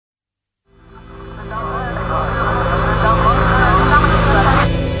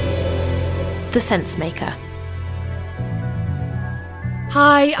Sensemaker.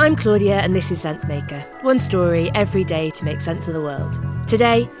 Hi, I'm Claudia and this is Sensemaker. One story every day to make sense of the world.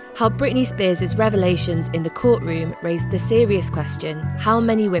 Today, how Britney Spears' revelations in the courtroom raised the serious question how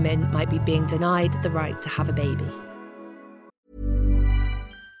many women might be being denied the right to have a baby.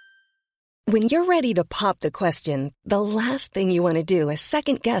 When you're ready to pop the question, the last thing you want to do is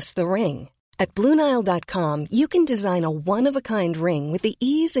second-guess the ring. At BlueNile.com, you can design a one-of-a-kind ring with the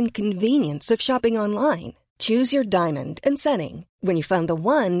ease and convenience of shopping online. Choose your diamond and setting. When you find the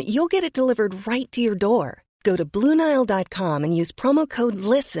one, you'll get it delivered right to your door. Go to BlueNile.com and use promo code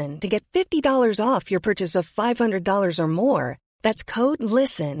LISTEN to get $50 off your purchase of $500 or more. That's code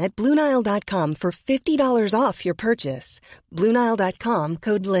LISTEN at BlueNile.com for $50 off your purchase. BlueNile.com,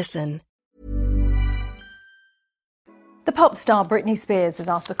 code LISTEN. The pop star Britney Spears has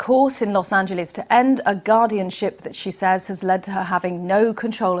asked a court in Los Angeles to end a guardianship that she says has led to her having no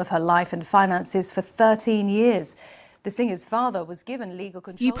control of her life and finances for 13 years. The singer's father was given legal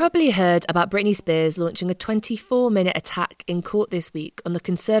control. You probably heard about Britney Spears launching a 24-minute attack in court this week on the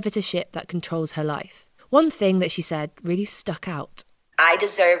conservatorship that controls her life. One thing that she said really stuck out. I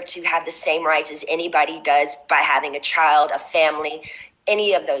deserve to have the same rights as anybody does by having a child, a family,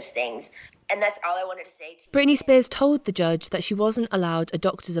 any of those things. And that's all I wanted to say. Britney Spears told the judge that she wasn't allowed a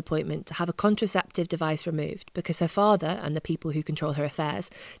doctor's appointment to have a contraceptive device removed because her father and the people who control her affairs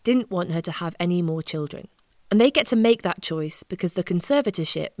didn't want her to have any more children. And they get to make that choice because the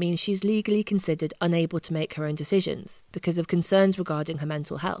conservatorship means she's legally considered unable to make her own decisions because of concerns regarding her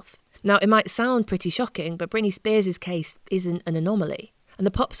mental health. Now, it might sound pretty shocking, but Britney Spears' case isn't an anomaly. And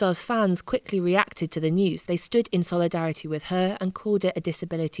the pop star's fans quickly reacted to the news. They stood in solidarity with her and called it a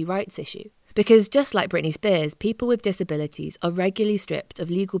disability rights issue. Because just like Britney Spears, people with disabilities are regularly stripped of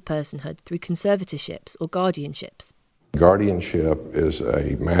legal personhood through conservatorships or guardianships. Guardianship is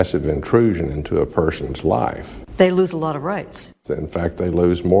a massive intrusion into a person's life. They lose a lot of rights. In fact, they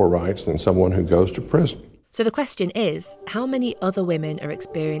lose more rights than someone who goes to prison. So the question is, how many other women are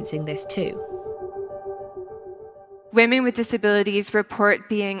experiencing this too? Women with disabilities report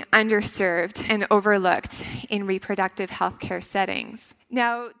being underserved and overlooked in reproductive healthcare settings.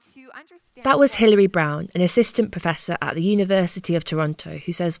 Now, to understand... That was Hilary Brown, an assistant professor at the University of Toronto,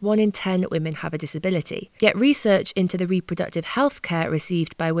 who says 1 in 10 women have a disability. Yet research into the reproductive health care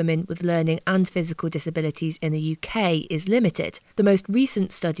received by women with learning and physical disabilities in the UK is limited. The most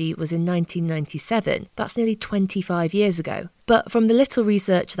recent study was in 1997. That's nearly 25 years ago. But from the little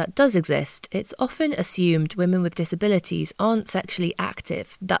research that does exist, it's often assumed women with disabilities aren't sexually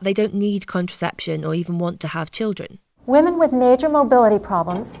active, that they don't need contraception or even want to have children. Women with major mobility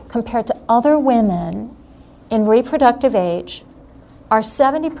problems, compared to other women in reproductive age, are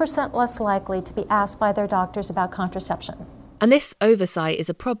 70% less likely to be asked by their doctors about contraception. And this oversight is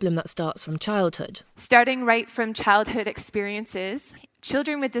a problem that starts from childhood. Starting right from childhood experiences,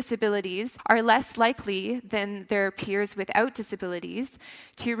 children with disabilities are less likely than their peers without disabilities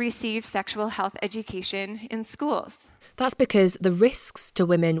to receive sexual health education in schools. That's because the risks to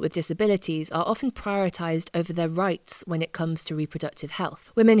women with disabilities are often prioritised over their rights when it comes to reproductive health.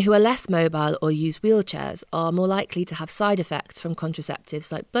 Women who are less mobile or use wheelchairs are more likely to have side effects from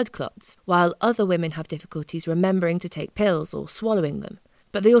contraceptives like blood clots, while other women have difficulties remembering to take pills or swallowing them.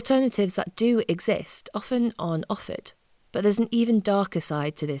 But the alternatives that do exist often aren't offered. But there's an even darker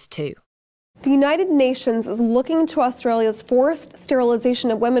side to this too. The United Nations is looking into Australia's forced sterilisation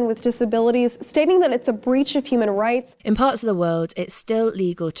of women with disabilities, stating that it's a breach of human rights. In parts of the world, it's still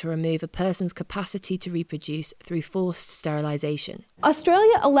legal to remove a person's capacity to reproduce through forced sterilisation.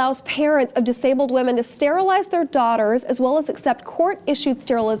 Australia allows parents of disabled women to sterilise their daughters, as well as accept court-issued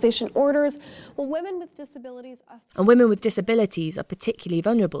sterilisation orders, while women with disabilities And women with disabilities are particularly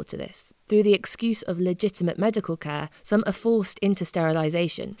vulnerable to this. Through the excuse of legitimate medical care, some are forced into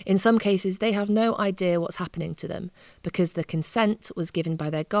sterilisation. In some cases, they have no idea what's happening to them because the consent was given by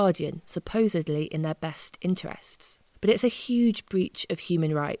their guardian, supposedly in their best interests. But it's a huge breach of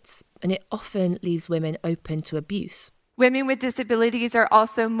human rights, and it often leaves women open to abuse. Women with disabilities are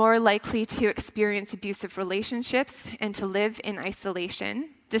also more likely to experience abusive relationships and to live in isolation,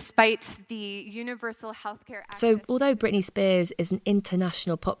 despite the universal healthcare access. So, although Britney Spears is an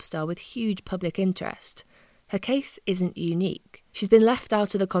international pop star with huge public interest, her case isn't unique. She's been left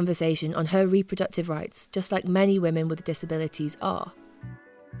out of the conversation on her reproductive rights, just like many women with disabilities are.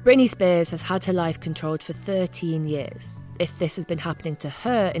 Britney Spears has had her life controlled for 13 years. If this has been happening to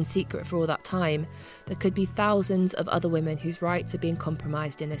her in secret for all that time, there could be thousands of other women whose rights are being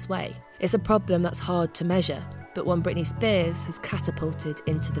compromised in this way. It's a problem that's hard to measure, but one Britney Spears has catapulted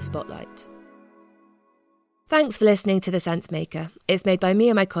into the spotlight. Thanks for listening to The Sense Maker. It's made by me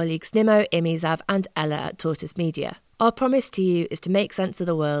and my colleagues Nimo, Imi, Zav and Ella at Tortoise Media. Our promise to you is to make sense of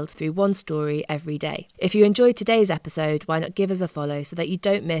the world through one story every day. If you enjoyed today's episode, why not give us a follow so that you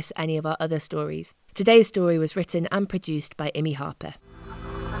don't miss any of our other stories. Today's story was written and produced by Imi Harper.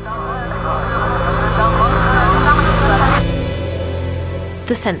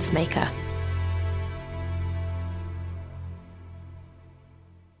 The Sense Maker.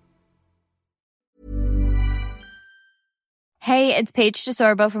 Hey, it's Paige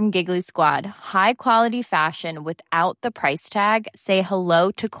DeSorbo from Giggly Squad. High quality fashion without the price tag. Say hello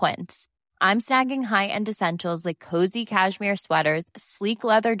to Quince. I'm snagging high-end essentials like cozy cashmere sweaters, sleek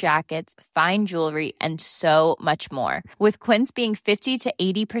leather jackets, fine jewelry, and so much more. With Quince being 50 to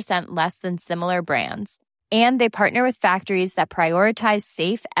 80% less than similar brands. And they partner with factories that prioritize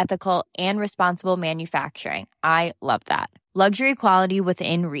safe, ethical, and responsible manufacturing. I love that. Luxury quality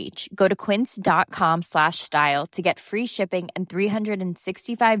within reach. Go to quince.com/style to get free shipping and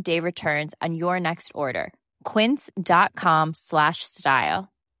 365-day returns on your next order. Quince.com/style.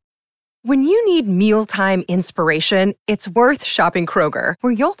 When you need mealtime inspiration, it's worth shopping Kroger,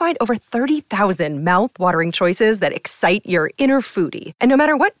 where you'll find over 30,000 mouth-watering choices that excite your inner foodie. And no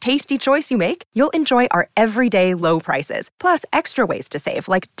matter what tasty choice you make, you'll enjoy our everyday low prices, plus extra ways to save,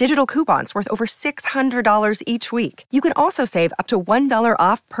 like digital coupons worth over $600 each week. You can also save up to $1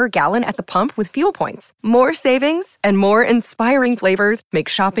 off per gallon at the pump with fuel points. More savings and more inspiring flavors make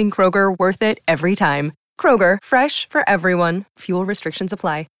shopping Kroger worth it every time. Kroger, fresh for everyone. Fuel restrictions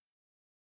apply.